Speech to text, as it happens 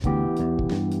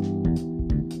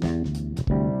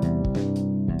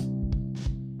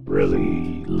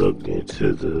really looked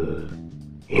into the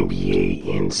NBA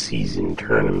in-season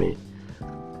tournament,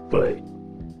 but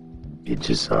it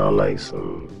just sounds like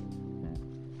some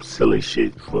silly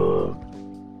shit for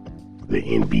the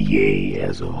NBA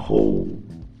as a whole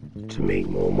to make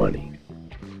more money.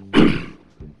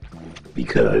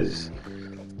 Because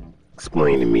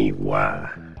explain to me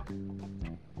why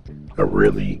a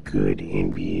really good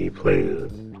NBA player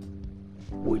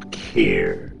would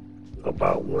care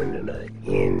about winning an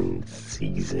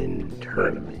in-season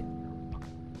tournament.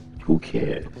 Who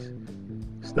cares?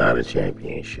 It's not a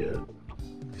championship.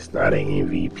 It's not an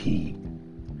MVP.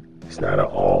 It's not an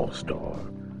all-star.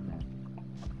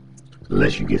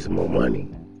 Unless you get some more money,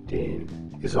 then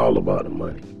it's all about the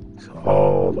money. It's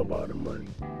all about the money.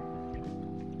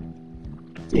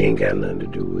 It ain't got nothing to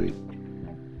do with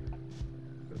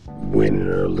winning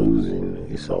or losing.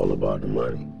 It's all about the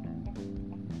money.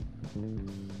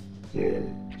 Yeah,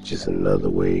 it's just another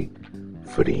way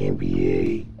for the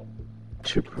NBA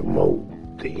to promote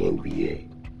the NBA.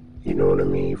 You know what I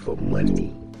mean? For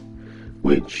money.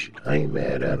 Which, I ain't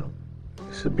mad at them.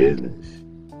 It's a business.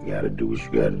 You gotta do what you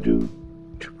gotta do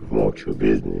to promote your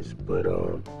business. But,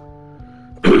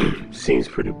 seems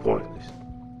pretty pointless.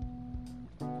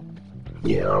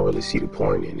 Yeah, I don't really see the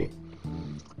point in it.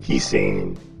 He's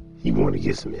saying he want to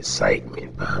get some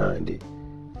excitement behind it.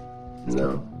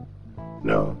 No,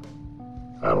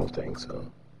 I don't think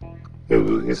so.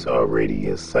 It's already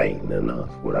exciting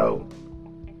enough without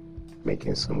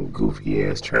making some goofy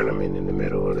ass tournament in the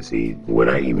middle of the season. Well,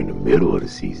 not even the middle of the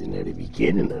season, at the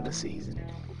beginning of the season.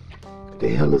 What the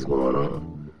hell is going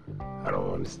on? I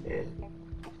don't understand.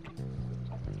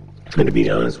 And to be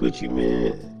honest with you,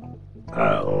 man,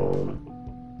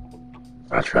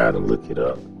 I tried to look it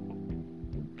up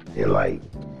and like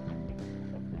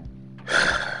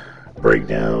break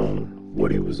down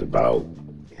what it was about,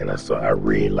 and I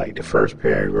read like the first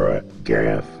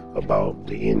paragraph about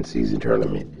the in-season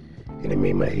tournament, and it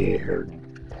made my head hurt.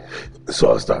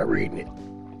 So I started reading it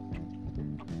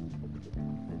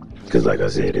because, like I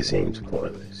said, it seems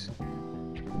pointless.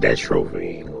 That trophy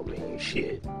ain't gonna mean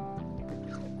shit.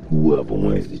 Whoever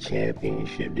wins the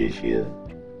championship this year,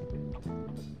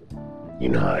 you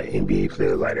know how NBA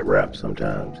players like to rap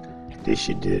sometimes? They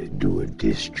should do a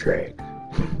diss track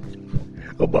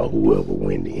about whoever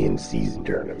win the in-season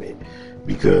tournament,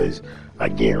 because I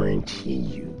guarantee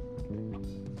you,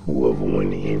 whoever win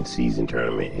the in-season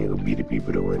tournament ain't gonna be the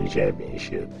people that win the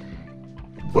championship.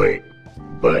 But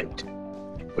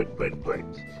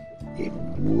it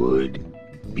would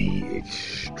be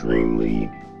extremely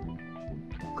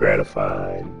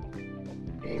gratifying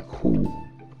and cool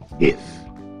if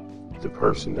the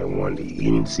person that won the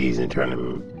in-season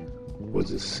tournament was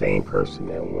the same person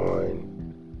that won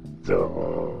the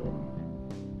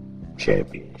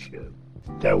championship.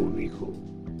 That would be cool.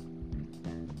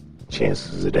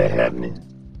 Chances of that happening,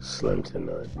 slim to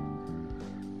none.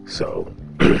 So,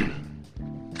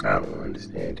 I don't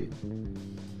understand it.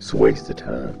 It's a waste of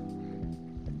time.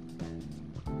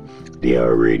 They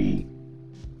already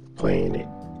playing it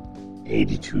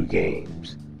 82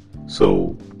 games.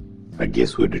 So, I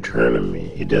guess with the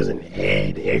tournament, it doesn't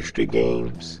add extra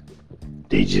games.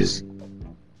 They just,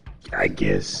 I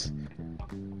guess,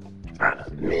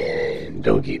 man,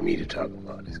 don't get me to talk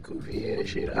about this goofy ass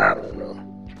shit. I don't know.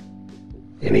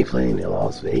 And they playing in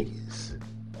Las Vegas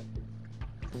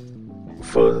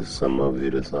for some of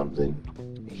it or something.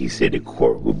 He said the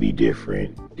court will be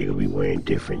different. They're gonna be wearing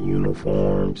different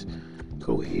uniforms.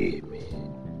 Go ahead,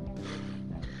 man.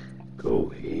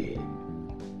 Go ahead.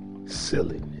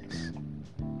 Silliness.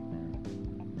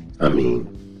 I mean,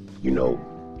 you know,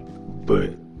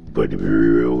 but to be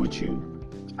real with you,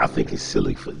 I think it's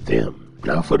silly for them,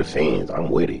 not for the fans.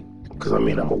 I'm with it, because I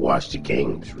mean, I'm gonna watch the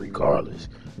games regardless.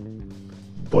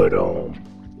 But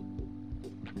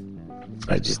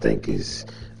I just think it's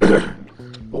a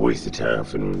waste of time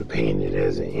for them to paint it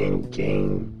as an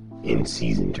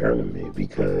in-season tournament,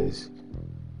 because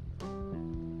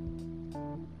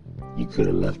you could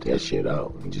have left that shit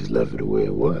out and just left it the way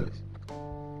it was,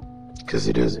 because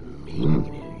it doesn't mean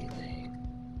anything.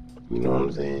 You know what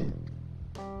I'm saying?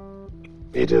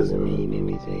 It doesn't mean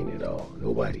anything at all.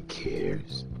 Nobody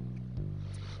cares.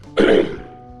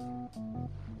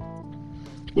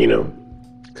 You know,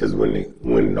 because when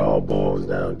it all boils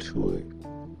down to it,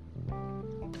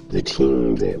 the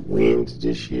team that wins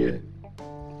this year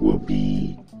will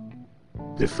be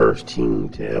the first team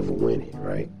to ever win it,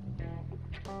 right?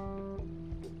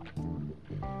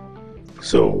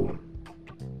 So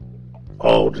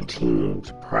all the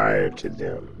teams prior to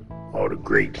them, all the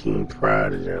great teams prior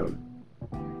to them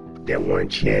that won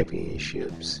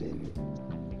championships and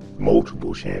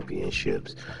multiple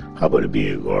championships. How about it be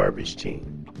a garbage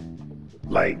team?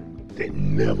 Like, that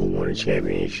never won a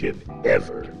championship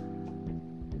ever.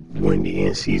 Win the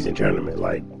in-season tournament,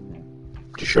 like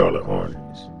the Charlotte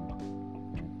Hornets.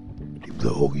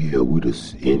 Oh yeah, we're the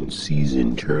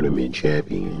in-season tournament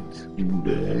champions. Who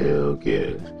the hell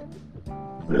cares?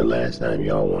 When the last time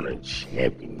y'all won a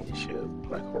championship,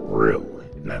 like a real one,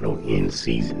 not no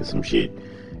in-season, some shit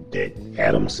that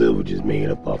Adam Silver just made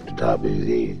up off the top of his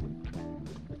head.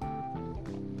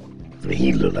 And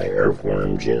he looked like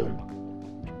Earthworm Jim.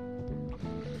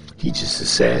 He just as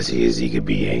sassy as he could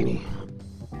be, ain't he?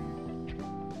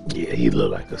 Yeah, he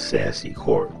looked like a sassy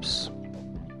corpse.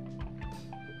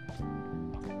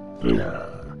 Nah.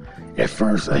 At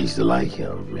first, I used to like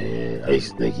him, man. I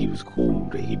used to think he was cool,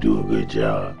 that he do a good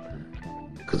job.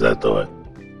 Because I thought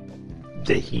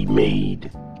that he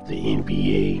made the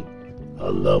NBA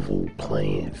a level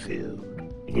playing field.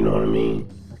 You know what I mean?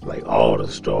 Like all the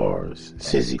stars.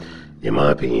 In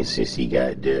my opinion, since he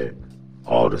got there,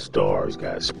 all the stars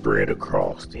got spread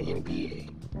across the NBA.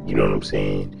 You know what I'm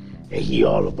saying? And he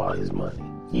all about his money.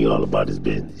 He all about his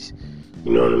business.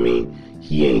 You know what I mean?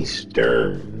 He ain't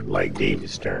stern like David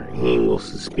Stern. He ain't gonna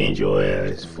suspend your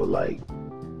ass for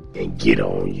and get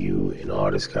on you and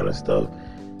all this kind of stuff.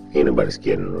 Ain't nobody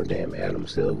scared of no damn Adam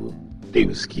Silver. They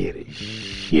was scared as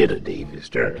shit of David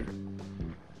Stern.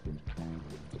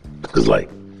 Cause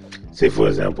say for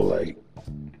example,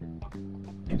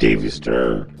 David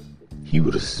Stern, he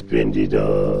would have suspended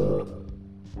a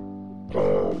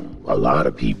lot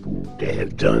of people that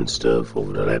have done stuff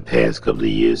over the past couple of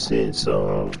years since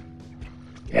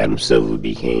Adam Silver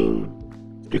became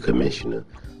the commissioner.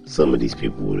 Some of these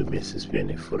people would have been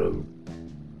suspended for a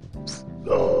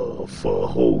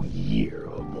whole year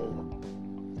or more.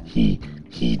 He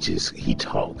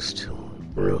talks to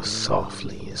them real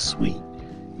softly and sweet.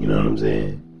 You know what I'm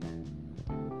saying?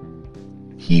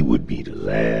 He would be the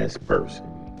last person,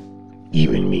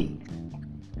 even me,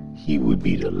 he would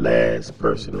be the last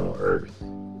person on earth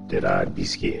that I'd be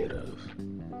scared of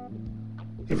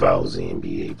if I was an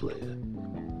NBA player.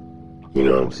 You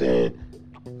know what I'm saying?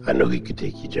 I know he could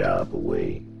take your job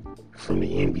away from the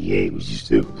NBA, but you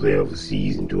still could play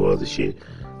overseas and do other shit.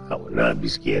 I would not be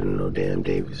scared of no damn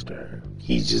David Stern.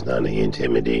 He's just not an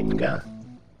intimidating guy.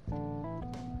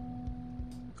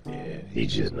 Yeah,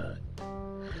 he's just not.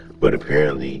 But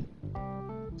apparently,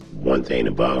 one thing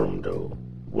about him though,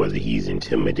 whether he's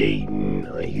intimidating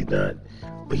or he's not,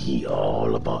 but he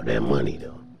all about that money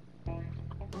though.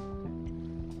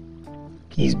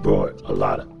 He's brought a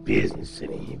lot of business to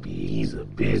the NBA. He's a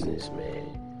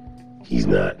businessman. He's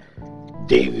not.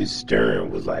 David Stern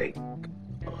was like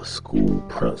a school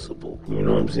principal. You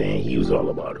know what I'm saying? He was all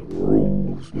about the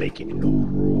rules, making new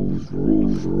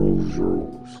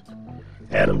rules.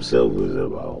 Adam Silver is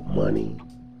about money,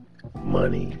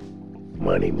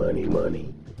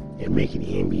 and making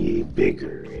the NBA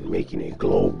bigger and making it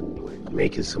global and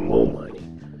making some more money.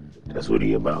 That's what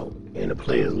he about. And the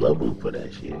players love him for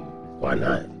that shit. Why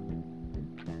not?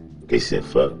 They said,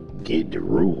 fuck, get the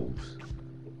rules.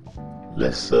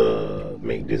 Let's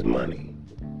make this money.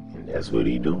 And that's what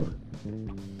he doing.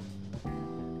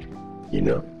 You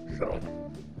know? So,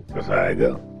 that's how I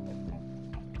go.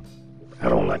 I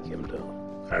don't like him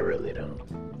though. I really don't.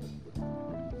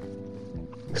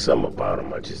 Something about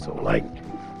him I just don't like.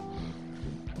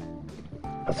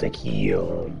 I think he's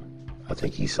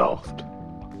soft.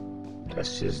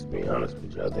 That's just to be honest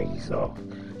with you. I think he's soft.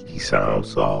 He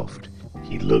sounds soft.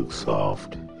 He looks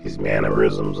soft. His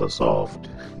mannerisms are soft.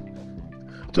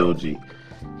 I told you,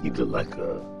 he looked like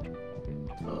a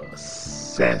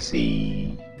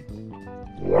sassy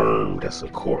worm that's a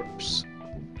corpse.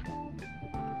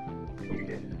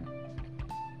 Yeah.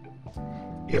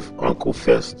 If Uncle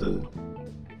Fester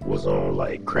was on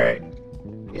like crack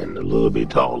and a little bit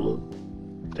taller,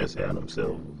 that's Adam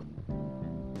Silver.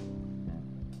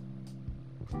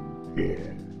 Yeah.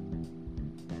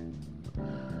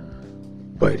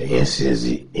 But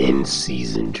the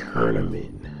in-season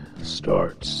tournament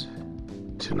starts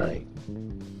tonight,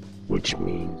 which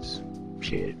means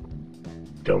shit.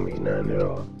 Don't mean nothing at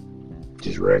all.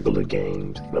 Just regular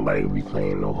games. Nobody will be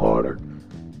playing no harder.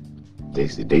 They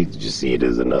just see it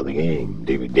as another game.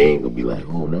 They ain't gonna be like,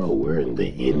 oh no, we're in the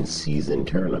in-season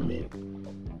tournament.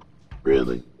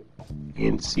 Really?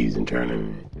 In-season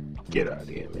tournament? Get out of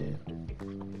here, man.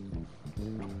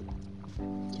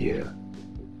 Yeah.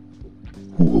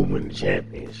 Who will win the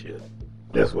championship?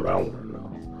 That's what I want to know.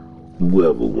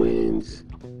 Whoever wins,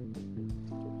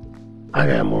 I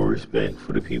got more respect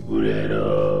for the people that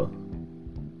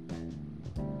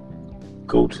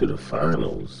go to the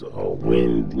finals or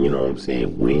win, you know what I'm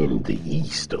saying, win the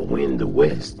East or win the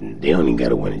West. And they don't even got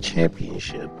to win a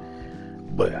championship.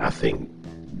 But I think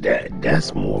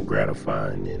that's more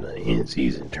gratifying than an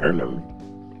in-season tournament.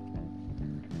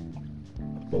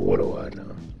 But what do I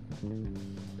know?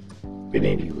 But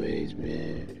anyways,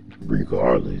 man,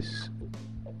 regardless,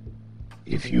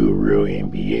 if you a real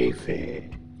NBA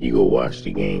fan, you go watch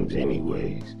the games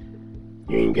anyways.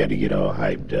 You ain't got to get all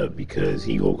hyped up because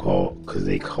they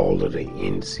call it an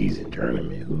in-season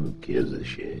tournament. Who gives a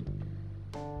shit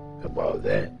about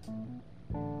that?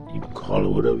 You can call it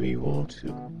whatever you want to.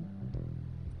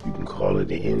 You can call it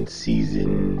an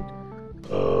in-season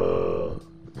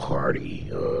party,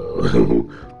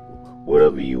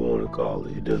 whatever you want to call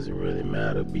it. It doesn't really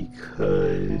matter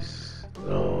because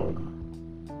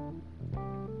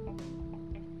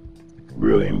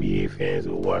real NBA fans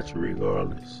will watch it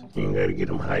regardless. You ain't got to get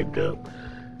them hyped up.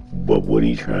 But what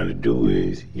he's trying to do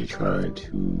is he's trying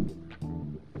to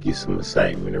get some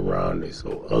excitement around it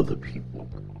so other people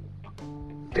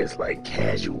that's like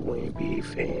casual NBA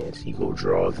fans, he go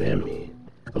draw them in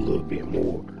a little bit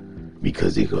more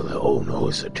because they go like, oh no,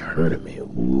 it's a tournament,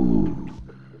 ooh,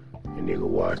 and they go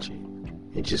watch it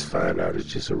and just find out it's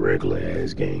just a regular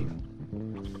ass game,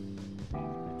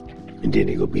 and then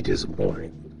they go be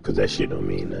disappointed because that shit don't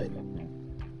mean nothing.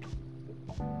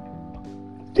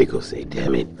 They go say,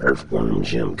 damn it, Earthworm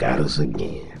Jim got us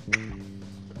again.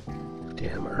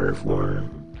 Damn Earthworm.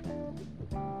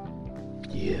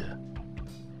 Yeah.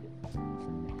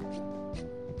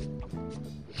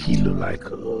 He look like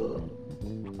a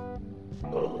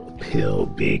pale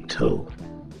big toe.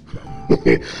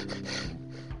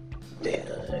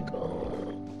 Damn,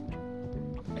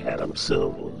 Adam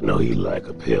Silver. No, he like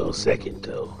a pale second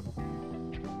toe.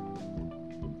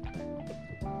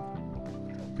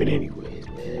 But anyways,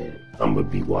 man, I'm gonna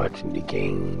be watching the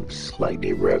games like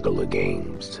they regular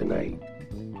games tonight.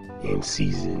 In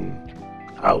season,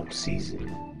 out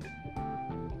season.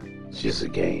 It's just a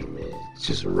game, man. It's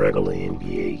just a regular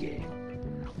NBA game,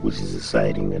 which is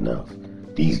exciting enough.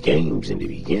 These games in the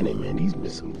beginning, man, these been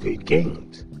some good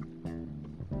games.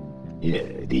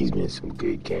 Yeah, these been some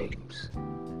good games.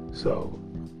 So,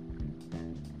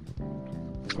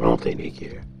 I don't think they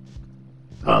care.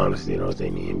 I honestly don't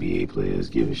think the NBA players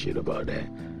give a shit about that.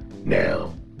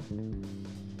 Now,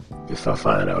 if I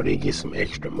find out they get some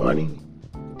extra money,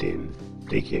 then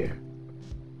they care.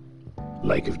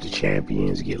 Like if the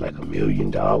champions get like $1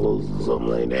 million or something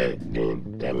like that,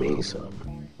 then that means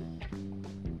something.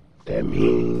 That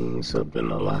means something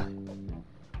a lot.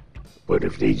 But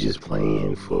if they just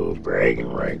playing for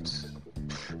bragging rights,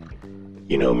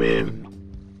 you know, man,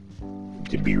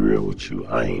 to be real with you,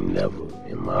 I ain't never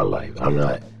in my life, I'm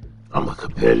a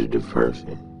competitive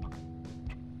person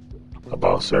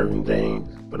about certain things,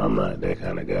 but I'm not that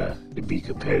kind of guy to be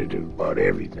competitive about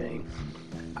everything.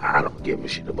 I don't give a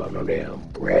shit about no damn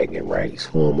bragging rights.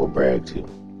 Who I'm gonna brag to?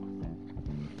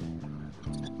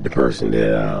 The person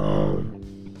that I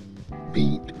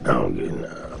beat,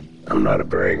 I'm not a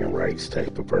bragging rights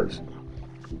type of person.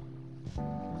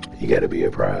 You gotta be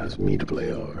a prize for me to play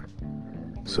hard.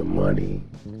 Some money,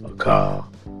 a car,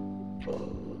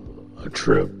 a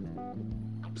trip,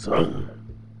 something.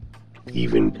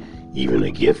 Even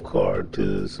a gift card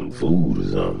to some food or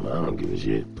something. I don't give a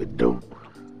shit, but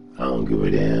I don't give a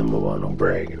damn about no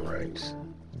bragging rights.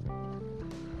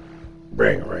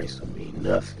 Bragging rights don't mean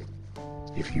nothing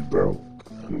if you broke.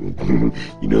 I mean,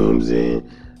 you know what I'm saying?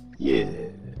 Yeah.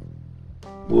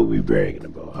 What we bragging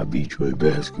about? I beat you at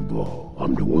basketball.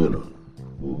 I'm the winner.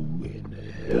 Who in the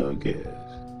hell cares?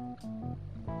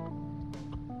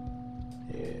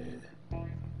 Yeah.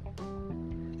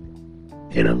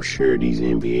 And I'm sure these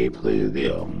NBA players,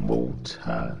 they are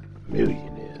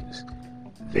multi-millionaires.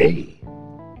 They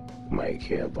might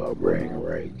care about bragging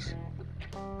rights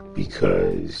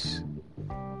because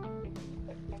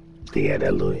they got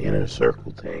that little inner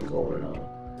circle thing going on.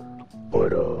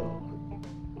 But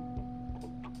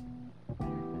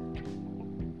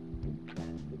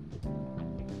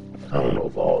I don't know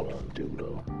if all of them do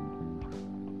though,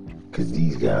 because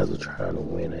these guys are trying to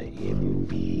win an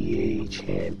NBA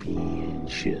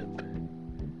championship,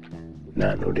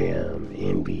 not no damn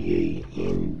NBA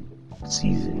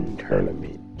in-season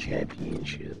tournament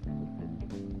championship.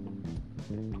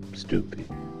 Stupid.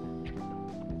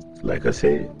 Like I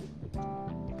said,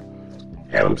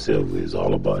 Adam Silver is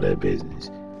all about that business.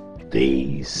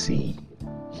 They see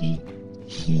he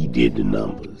did the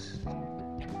numbers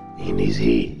in his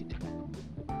head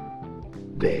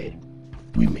that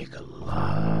we make a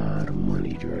lot of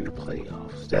money during the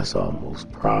playoffs. That's our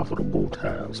most profitable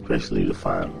time, especially the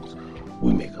finals.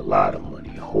 We make a lot of money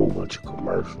a whole bunch of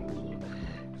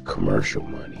commercial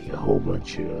money, a whole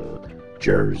bunch of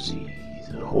jerseys,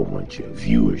 a whole bunch of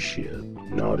viewership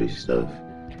and all this stuff.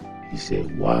 He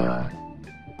said, why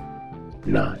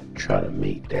not try to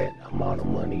make that amount of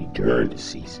money during the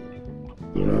season?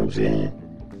 You know what I'm saying?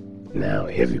 Now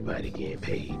everybody getting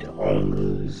paid. The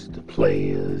owners, the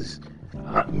players,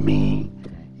 me,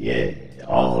 yeah,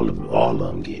 all of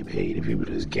them get paid. The people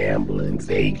that's gambling,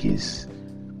 Vegas.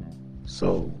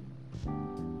 So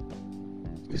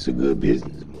it's a good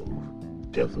business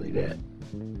move. Definitely that.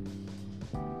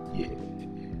 Yeah.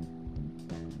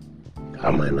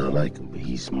 I might not like him, but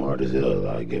he's smart as hell.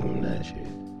 I'll give him that shit.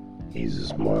 He's a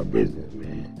smart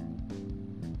businessman.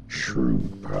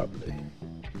 Shrewd, probably.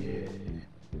 Yeah.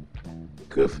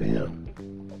 Good for him.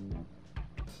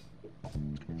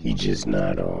 He just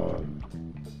not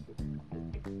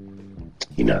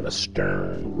he not a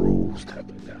stern rules type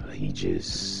of guy. He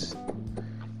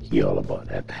all about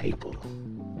that paper.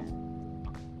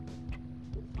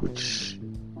 Which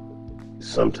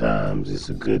sometimes it's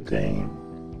a good thing,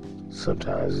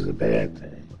 sometimes it's a bad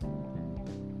thing.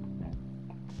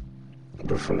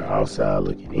 But from the outside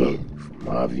looking in, from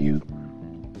my view,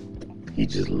 he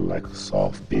just looked like a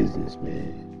soft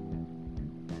businessman.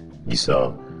 You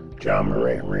saw John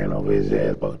Morant ran over his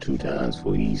ass about 2 times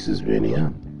before he suspended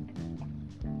him.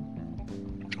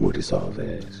 With his soft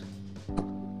ass.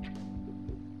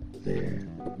 Yeah.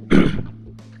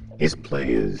 It's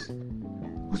players.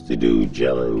 What's the dude,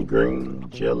 Jalen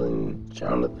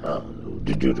Jonathan,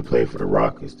 the dude that played for the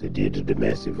Rockets that did the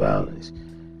domestic violence?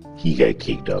 He got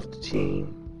kicked off the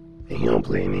team, and he don't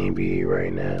play in the NBA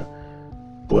right now.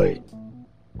 But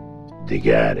the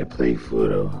guy that played for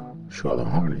the Charlotte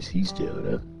Hornets, he's still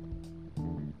there.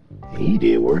 And he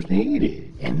did worse than he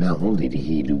did. And not only did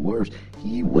he do worse,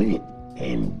 he went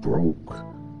and broke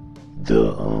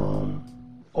the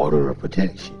order of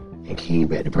protection and came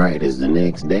back to practice the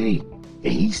next day.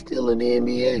 And he's still in the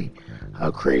NBA.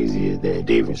 How crazy is that?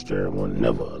 David Stern would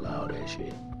never allow that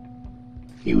shit.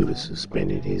 He would have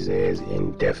suspended his ass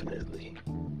indefinitely.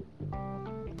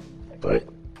 But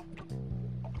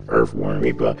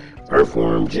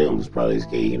Earthworm Jim was probably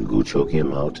scared to go choke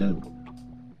him out too.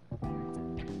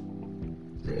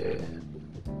 Yeah.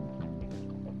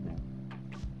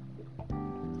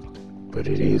 But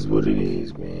it is what it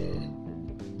is, man.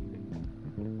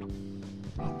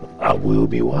 I will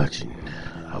be watching.